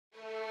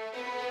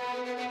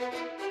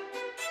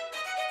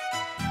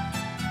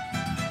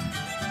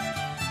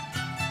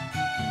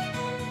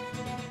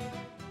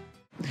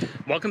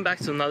Welcome back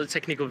to another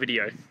technical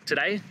video.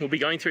 Today, we'll be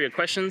going through your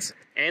questions,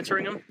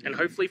 answering them, and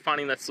hopefully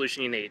finding that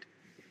solution you need.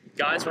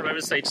 Guys, remember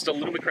to stay just a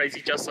little bit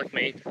crazy just like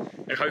me,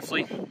 and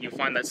hopefully you'll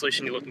find that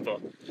solution you're looking for.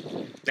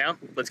 Now,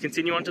 let's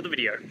continue on to the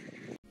video.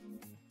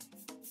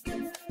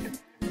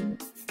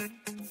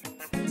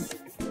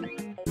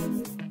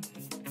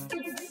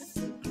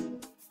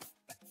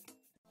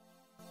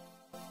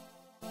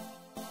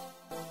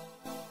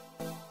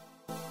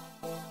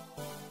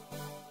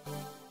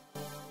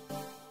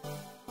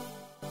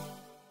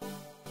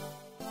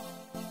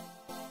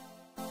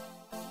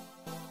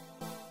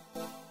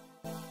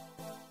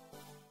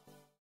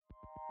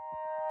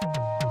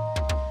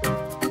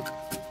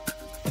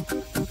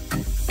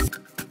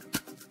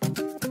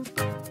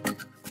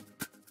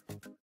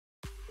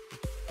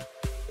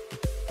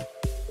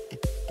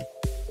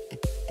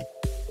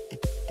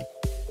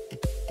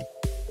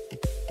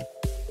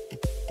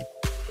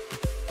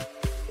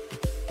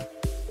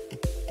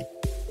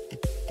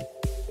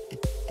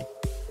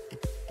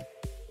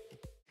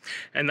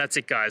 And that's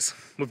it, guys.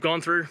 We've gone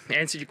through,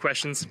 answered your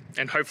questions,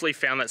 and hopefully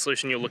found that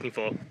solution you're looking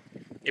for.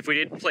 If we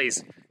did,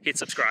 please hit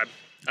subscribe.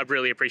 I'd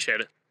really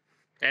appreciate it.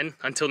 And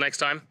until next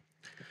time,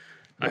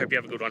 I hope you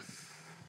have a good one.